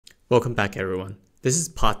Welcome back everyone. This is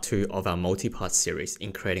part 2 of our multi-part series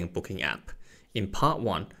in creating a booking app. In part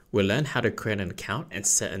 1, we'll learn how to create an account and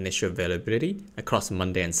set initial availability across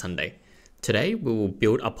Monday and Sunday. Today, we will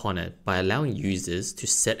build upon it by allowing users to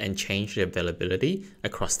set and change their availability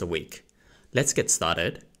across the week. Let's get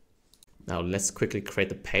started. Now let's quickly create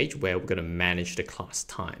the page where we're going to manage the class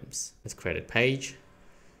times. Let's create a page.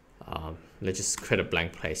 Let's just create a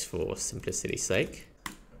blank place for simplicity's sake.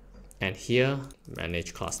 And here,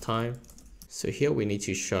 manage class time. So here we need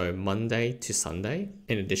to show Monday to Sunday,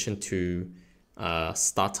 in addition to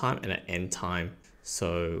start time and an end time.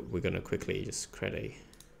 So we're going to quickly just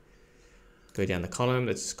go down the column.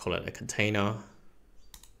 Let's just call it a container.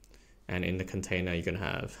 And in the container, you're going to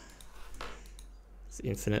have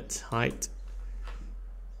infinite height.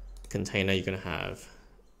 Container, you're going to have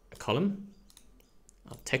a column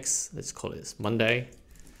of text. Let's call this Monday.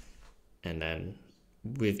 And then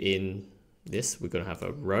within this, we're going to have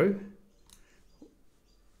a row.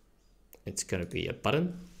 It's going to be a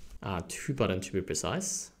button, 2 buttons to be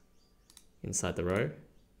precise, inside the row,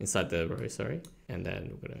 sorry. And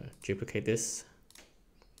then we're going to duplicate this.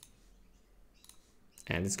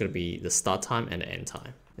 And it's going to be the start time and the end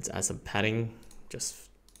time. Let's add some padding just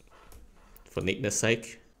for neatness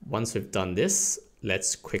sake. Once we've done this,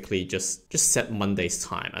 let's quickly just set Monday's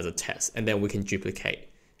time as a test, and then we can duplicate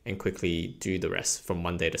and quickly do the rest from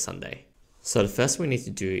Monday to Sunday. So the first we need to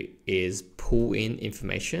do is pull in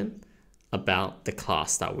information about the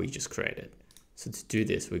class that we just created. So to do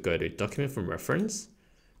this, we go to document from reference,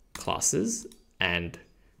 classes, and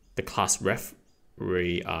the class ref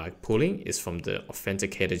we are pulling is from the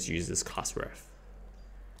authenticated users class ref.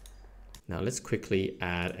 Now let's quickly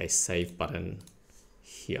add a save button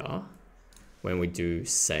here when we do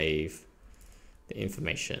save the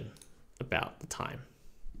information about the time.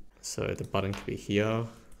 So the button could be here,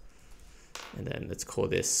 and then let's call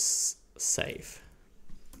this save.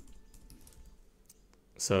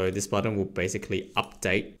 So this button will basically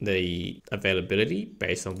update the availability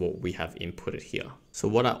based on what we have inputted here. So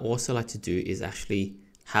what I also like to do is actually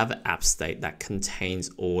have an app state that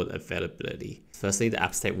contains all the availability. Firstly, the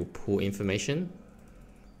app state will pull information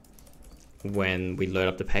when we load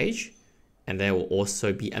up the page, and they will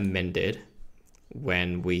also be amended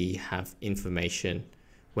when we have information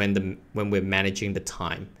when we're managing the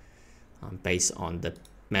time based on the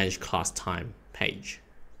manage class time page.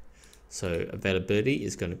 So availability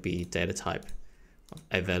is going to be data type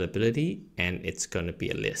availability, and it's going to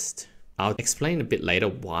be a list. I'll explain a bit later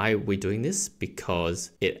why we're doing this,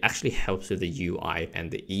 because it actually helps with the UI and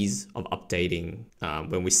the ease of updating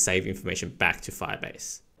when we save information back to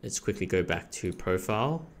Firebase. Let's quickly go back to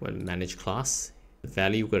profile when manage class. The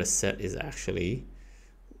value we're going to set is actually,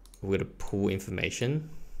 we're going to pull information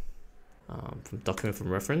from document from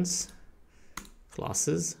reference,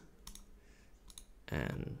 classes,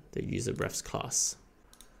 and the user refs class.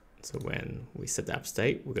 So when we set the app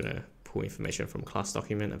state, we're going to pull information from class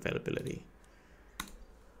document availability.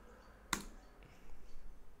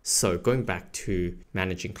 So going back to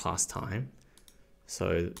managing class time.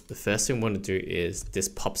 So the first thing we want to do is this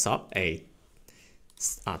pops up a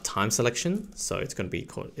time selection. So it's going to be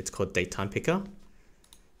called date time picker.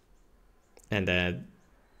 And then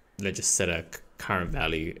let's just set a current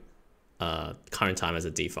value, current time as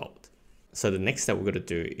a default. So the next step we're going to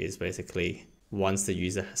do is basically once the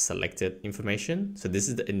user has selected information. So this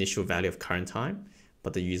is the initial value of current time,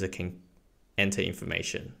 but the user can enter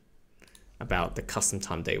information about the custom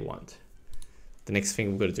time they want. The next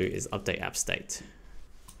thing we're going to do is update app state.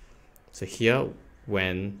 So here,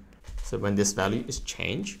 when this value is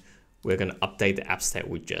changed, we're going to update the app state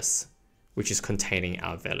which is containing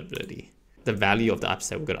our availability. The value of the app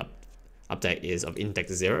state we're going to update is of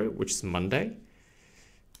index 0, which is Monday.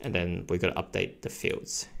 And then we're going to update the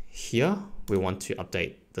fields. Here, we want to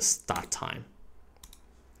update the start time.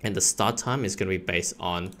 And the start time is going to be based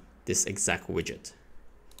on this exact widget.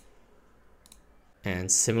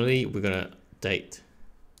 And similarly, we're going to update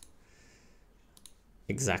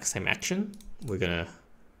exact same action. We're going to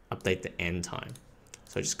update the end time.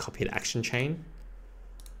 So just copy the action chain,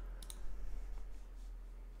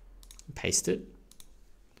 paste it.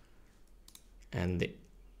 And the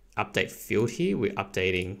update field here, we're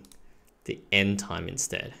updating the end time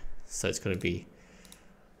instead. So it's going to be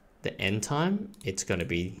the end time. It's going to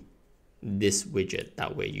be this widget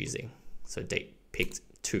that we're using. So date picked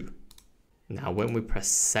 2. Now, when we press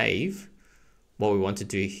save, what we want to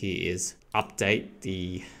do here is update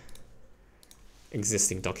the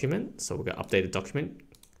existing document. So we're going to update the document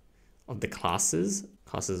of the classes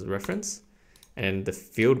reference. And the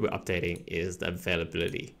field we're updating is the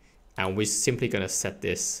availability. And we're simply going to set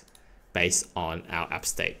this based on our app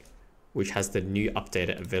state. which has the new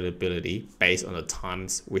updated availability based on the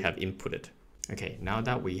times we have inputted. Okay, now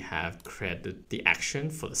that we have created the action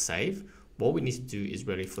for the save, what we need to do is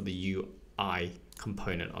ready for the UI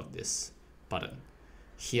component of this button.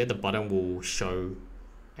 Here, the button will show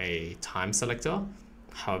a time selector.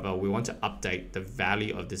 However, we want to update the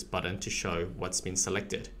value of this button to show what's been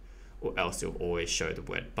selected, or else it'll always show the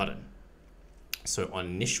word button. So on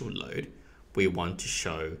initial load, we want to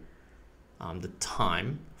show the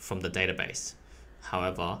time from the database.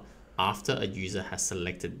 However, after a user has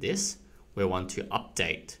selected this, we want to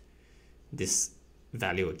update this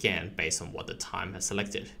value again based on what the time has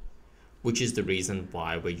selected, which is the reason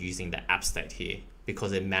why we're using the app state here,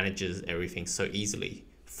 because it manages everything so easily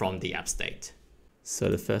from the app state. So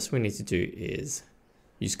the first we need to do is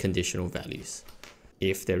use conditional values.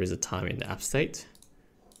 If there is a time in the app state,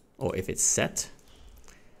 or if it's set,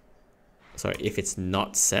 if it's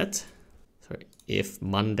not set, if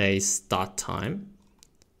Monday's start time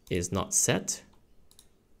is not set,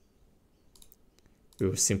 we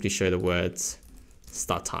will simply show the words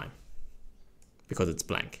start time because it's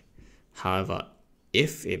blank. However,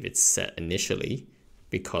 if it's set initially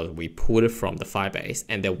because we pulled it from the Firebase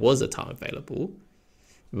and there was a time available,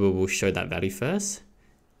 we will show that value first.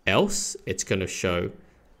 Else, it's going to show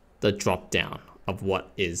the drop down of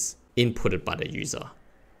what is inputted by the user.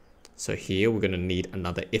 So here we're going to need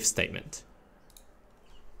another if statement.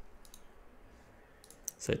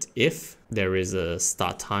 So it's if there is a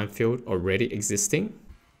start time field already existing,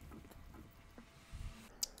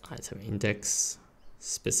 item index,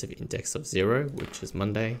 specific index of 0, which is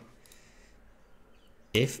Monday.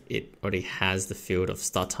 If it already has the field of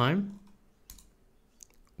start time,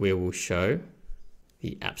 we will show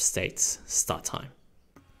the app state's start time.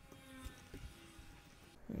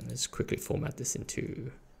 And let's quickly format this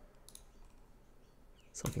into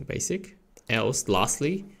something basic. Else,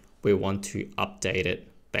 lastly, we want to update it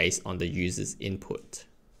based on the user's input.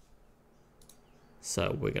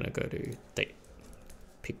 So we're going to go to date,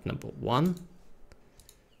 pick number 1,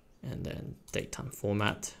 and then date time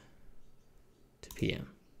format to PM.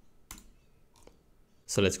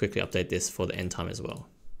 So let's quickly update this for the end time as well.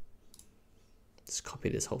 Just copy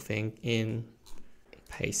this whole thing in,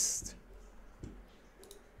 paste,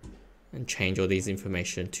 and change all these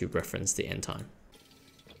information to reference the end time.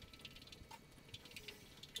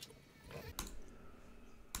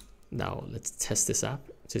 Now let's test this app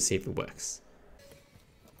to see if it works.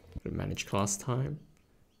 Manage class time,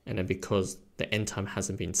 and then because the end time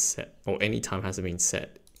hasn't been set, or any time hasn't been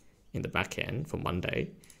set in the backend for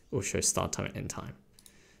Monday, it will show start time and end time.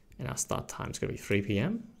 And our start time is going to be 3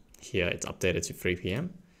 PM. Here it's updated to 3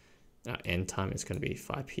 PM. Our end time is going to be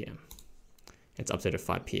 5 PM. It's updated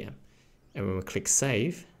 5 PM. And when we click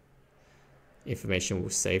save, information will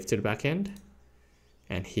save to the backend.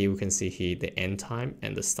 And here we can see here the end time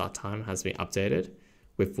and the start time has been updated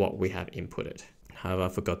with what we have inputted. However, I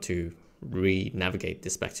forgot to re-navigate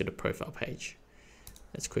this back to the profile page.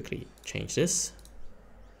 Let's quickly change this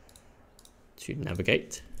to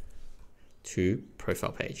navigate to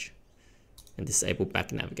profile page and disable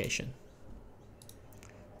back navigation.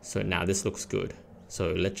 So now this looks good.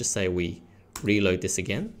 So let's just say we reload this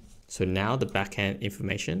again. So now the backend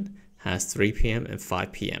information has 3 PM and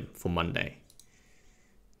 5 PM for Monday.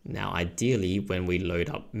 Now, ideally, when we load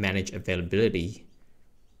up manage availability,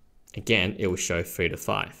 again, it will show 3 to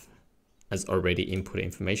 5 as already input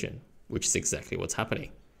information, which is exactly what's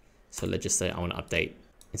happening. So let's just say I want to update,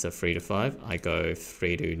 instead of 3 to 5, I go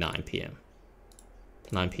 3 to 9 PM.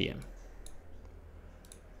 9 PM.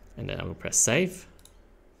 And then I will press save.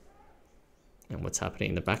 And what's happening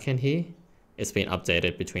in the backend here, it's been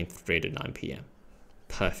updated between 3 to 9 PM.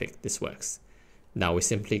 Perfect, this works. Now we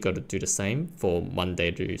simply got to do the same for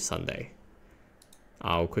Monday to Sunday.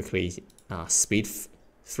 I'll quickly speed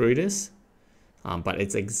through this, but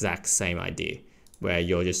it's the exact same idea where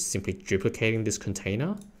you're just simply duplicating this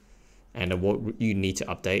container, and what you need to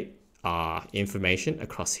update are information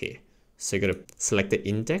across here. So you're going to select the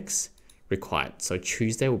index required. So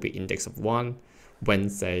Tuesday will be index of 1,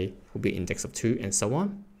 Wednesday will be index of 2, and so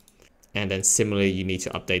on. And then similarly, you need to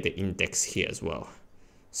update the index here as well.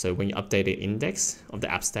 So when you update the index of the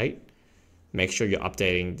app state, make sure you're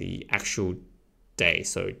updating the actual day.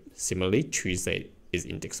 So similarly, Tuesday is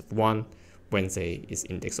index of 1, Wednesday is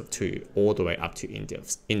index of 2, all the way up to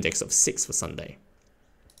index of 6 for Sunday.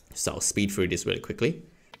 So I'll speed through this really quickly.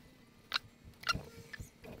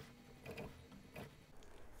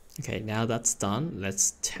 Okay, now that's done,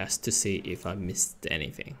 let's test to see if I missed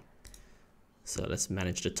anything. So let's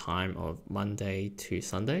manage the time of Monday to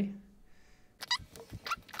Sunday.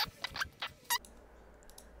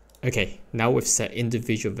 Okay, now we've set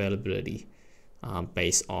individual availability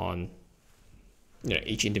based on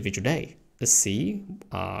each individual day. Let's see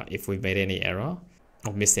if we've made any error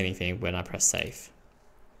or missed anything when I press save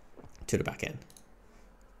to the backend.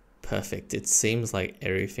 Perfect. It seems like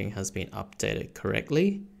everything has been updated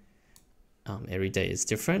correctly. Every day is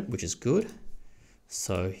different, which is good.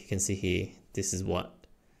 So you can see here, this is what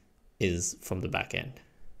is from the backend.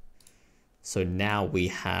 So now we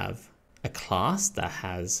have a class that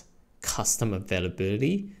has custom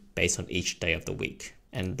availability based on each day of the week.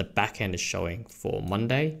 And the backend is showing for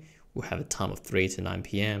Monday, we'll have a time of 3 to 9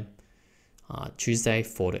 p.m. Tuesday,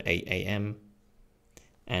 4 to 8 a.m.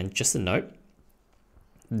 And just a note,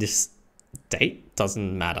 this date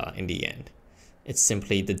doesn't matter in the end. It's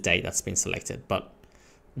simply the date that's been selected, but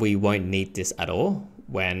we won't need this at all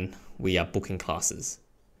when we are booking classes.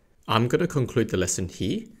 I'm going to conclude the lesson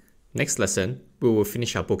here. Next lesson, we will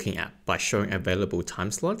finish our booking app by showing available time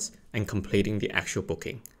slots and completing the actual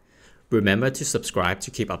booking. Remember to subscribe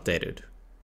to keep updated.